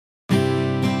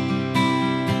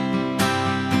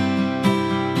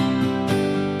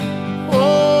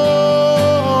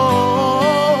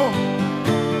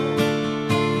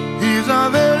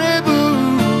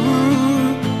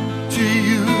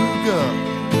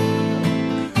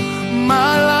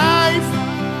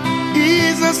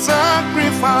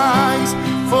sacrifice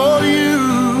for you.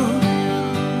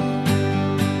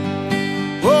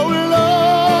 Oh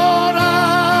Lord,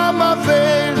 I'm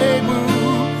available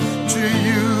to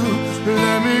you.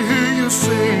 Let me hear you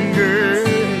sing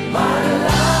it. My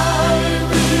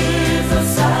life is a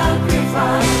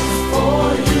sacrifice for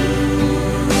you.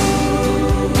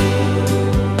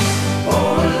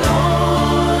 Oh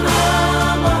Lord,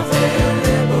 I'm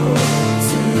available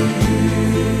to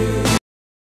you.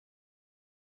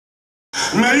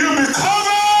 May you be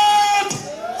covered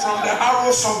from the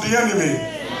arrows of the enemy.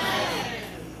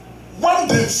 When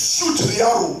they shoot the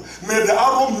arrow, may the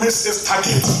arrow miss its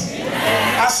target.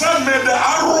 I said, may the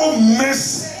arrow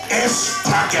miss its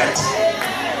target.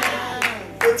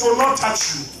 It will not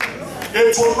touch you.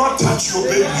 It will not touch your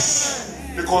babies.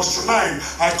 Because tonight,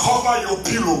 I cover your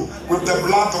pillow with the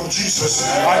blood of Jesus.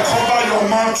 I cover your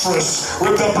mattress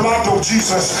with the blood of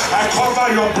Jesus. I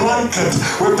cover your blanket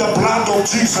with the blood of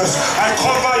Jesus. I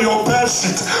cover your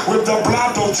bedsheet with the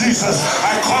blood of Jesus.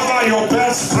 I cover your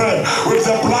bedspread with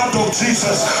the blood of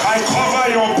Jesus. I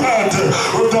cover your bed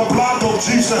with the blood of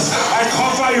Jesus. I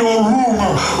cover your room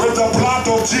with the blood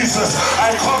of Jesus.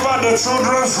 I cover the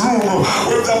children's room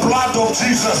with the blood of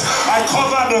Jesus. I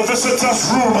cover the visitors'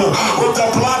 room with the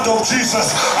blood of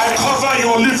Jesus. I cover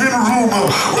your living room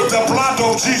with the blood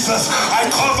of Jesus. I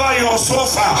cover your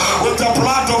sofa with the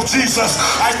blood of Jesus.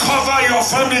 I cover your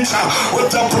furniture with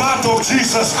the blood of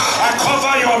Jesus. I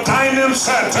cover your dining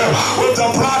set with the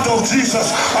blood of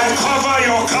Jesus. I cover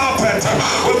your carpet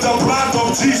with the blood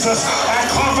of Jesus. I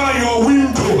cover your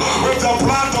window with the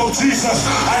blood of Jesus.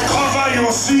 I cover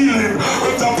your ceiling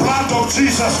with the blood of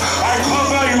Jesus. I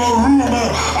cover your room.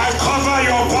 I cover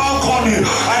your balcony.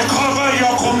 I cover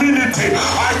your community.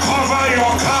 I cover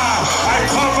your car. I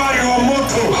cover your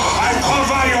motor. I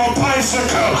cover your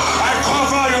bicycle. I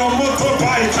cover your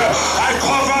motorbike. I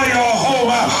cover your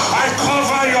home. I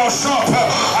cover your shop.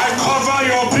 I cover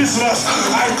your business.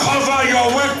 I cover your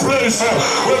workplace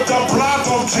with the blood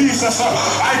of Jesus.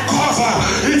 I cover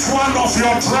each one of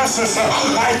your dresses.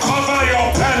 I cover your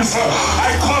pants.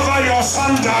 I cover your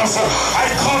sandals. I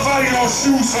cover your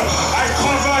shoes. I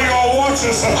cover your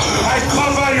watches. I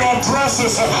cover your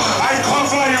dresses. I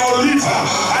cover your liver.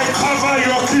 I cover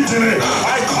your kidney.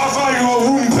 I cover your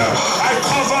womb. I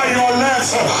cover your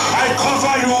legs. I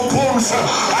cover your bones.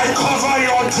 I cover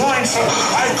your joints.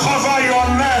 I cover your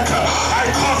neck. I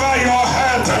cover your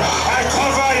head. I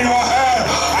cover your hair.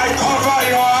 I cover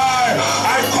your eye.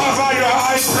 I cover your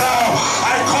eyebrow.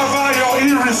 I cover your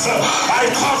iris. I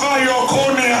cover your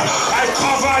cornea. I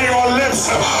cover your lips.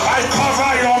 I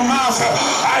cover your mouth.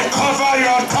 I cover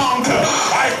your tongue.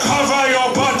 I cover your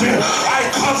body. I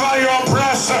cover your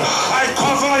breast. I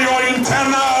cover your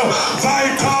internal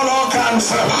vital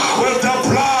organs with the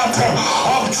blood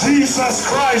of Jesus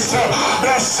Christ,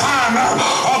 the Son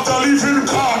of the living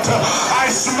God. I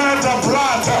smell the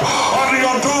blood on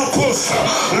your doorpost.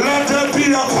 Let there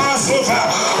be a Passover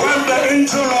when the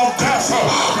angel of death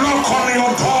knock on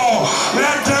your door.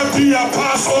 Let there be a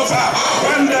Passover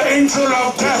when the angel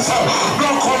of death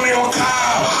knock on your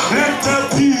car. Let there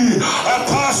be a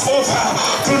Passover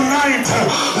tonight.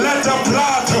 Let the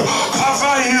blood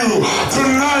cover you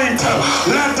tonight.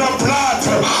 Let the blood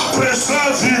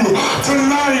preserve you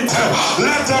tonight.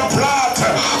 Let the blood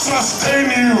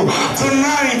sustain you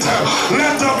tonight.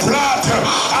 Let the blood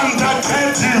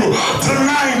undergird you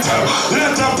tonight.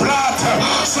 Let the blood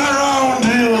surround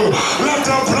you. Let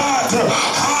the blood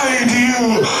hide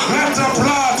you. Let the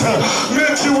blood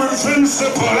make you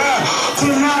invincible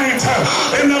tonight.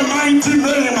 In the mighty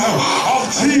name of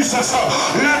Jesus,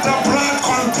 let the blood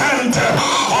contend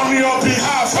on your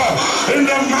behalf. In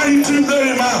the mighty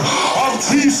name of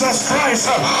Jesus Christ,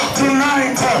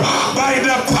 tonight, by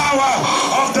the power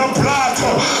of the blood,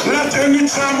 let any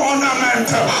charm ornament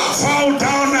fall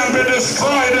down and be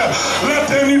destroyed. Let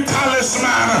any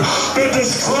talisman be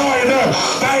destroyed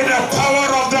by the power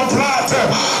of the blood.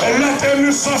 Let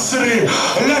any sorcery,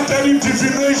 let any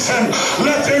divination,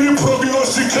 let any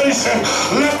prognostication,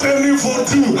 let any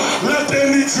voodoo, let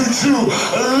any juju,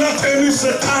 let any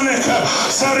satanic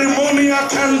ceremonial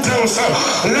candles,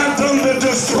 let them be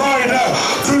destroyed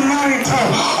tonight.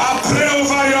 I pray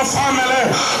over your family.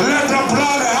 Let the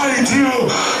blood hide you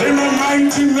in the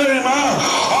mighty name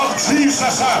of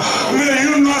Jesus. May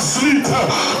you not sleep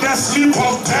the sleep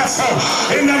of death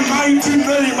in the mighty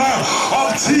name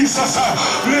of Jesus.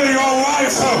 May your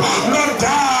wife not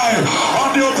die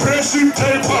on the operation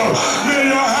table.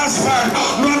 May your husband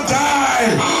not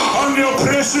die on the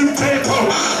operation table.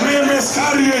 May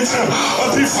miscarriage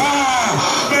be far.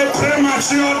 May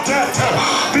premature death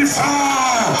be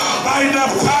far by the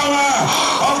power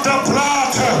of the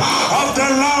blood of the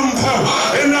Lamb